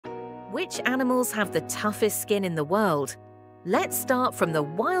Which animals have the toughest skin in the world? Let's start from the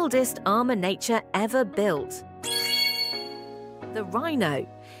wildest armor nature ever built. The rhino.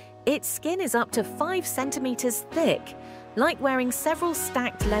 Its skin is up to 5 centimeters thick, like wearing several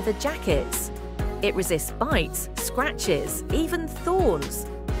stacked leather jackets. It resists bites, scratches, even thorns.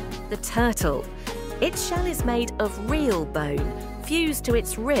 The turtle. Its shell is made of real bone, fused to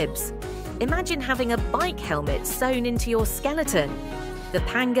its ribs. Imagine having a bike helmet sewn into your skeleton. The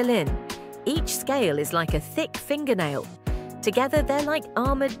pangolin. Each scale is like a thick fingernail. Together they're like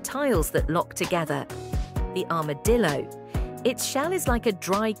armored tiles that lock together. The armadillo. Its shell is like a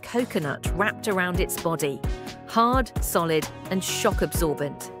dry coconut wrapped around its body. Hard, solid, and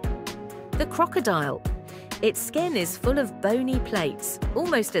shock-absorbent. The crocodile. Its skin is full of bony plates,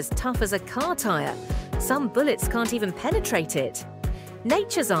 almost as tough as a car tire. Some bullets can't even penetrate it.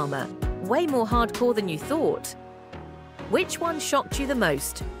 Nature's armor, way more hardcore than you thought. Which one shocked you the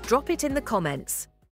most? Drop it in the comments.